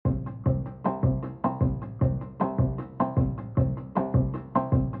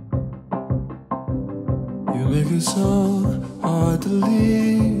make it so hard to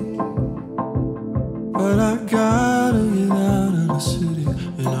leave, but I gotta get out of the city,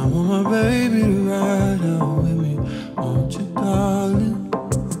 and I want my baby to ride out with me. Won't you, darling?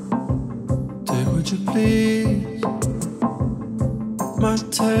 Take what you please. My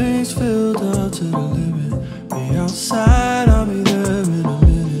tank's filled out to the limit. Be outside, I'll be there in a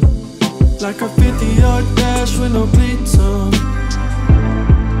minute. Like a 50-yard dash with no cleats on.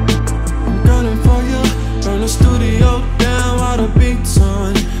 I'm gunning for you. Burn the studio down while the beat's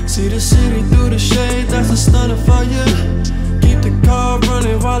on. See the city through the shade, that's a stunner for you. Keep the car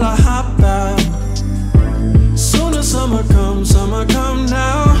running while I hop out. Soon as summer come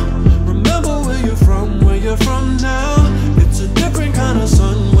now. Remember where you're from now. It's a different kind of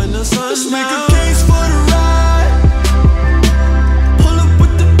sun when the sun's out. Let's make a case for the ride. Pull up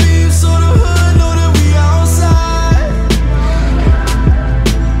with the beef so the hood know that we outside.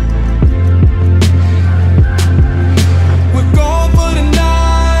 We're going for the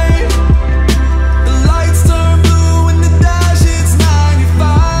night. The lights turn blue and the dash hits 95.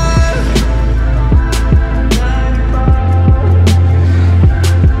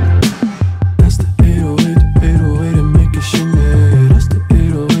 That's the 808 and make it shimmy. That's the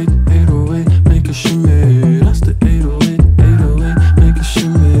 808 make it shimmy. That's the 808 make it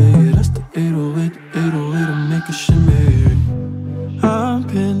shimmy. That's the 808 and make it shimmy. I've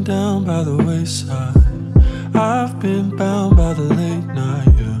been down by the wayside. I've been bound by the late night,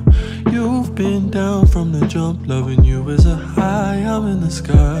 yeah. You've been down from the jump, loving you is a high. I'm in the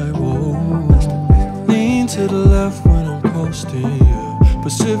sky, whoa. Lean to the left when I'm coasting, yeah.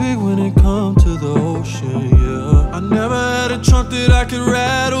 Pacific when it comes to the ocean, yeah. I never had a trunk that I could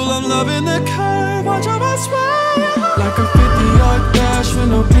rattle. I'm loving the curve, watch how I sway. Like a 50-yard dash with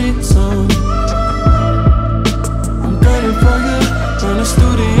no cleats on. I'm gunning for you. Burn the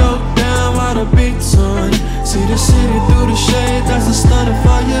studio down while the beat's on. See the city through the shade, that's a stunner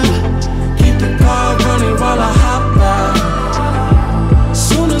for you. Keep the car running while I hop out.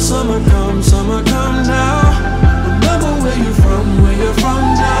 Soon as summer come now. Remember where you're from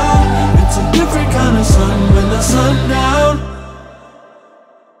now. It's a different kind of sun when the sun down.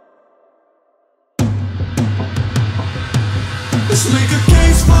 Let's make a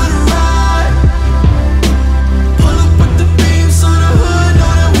case for the ride.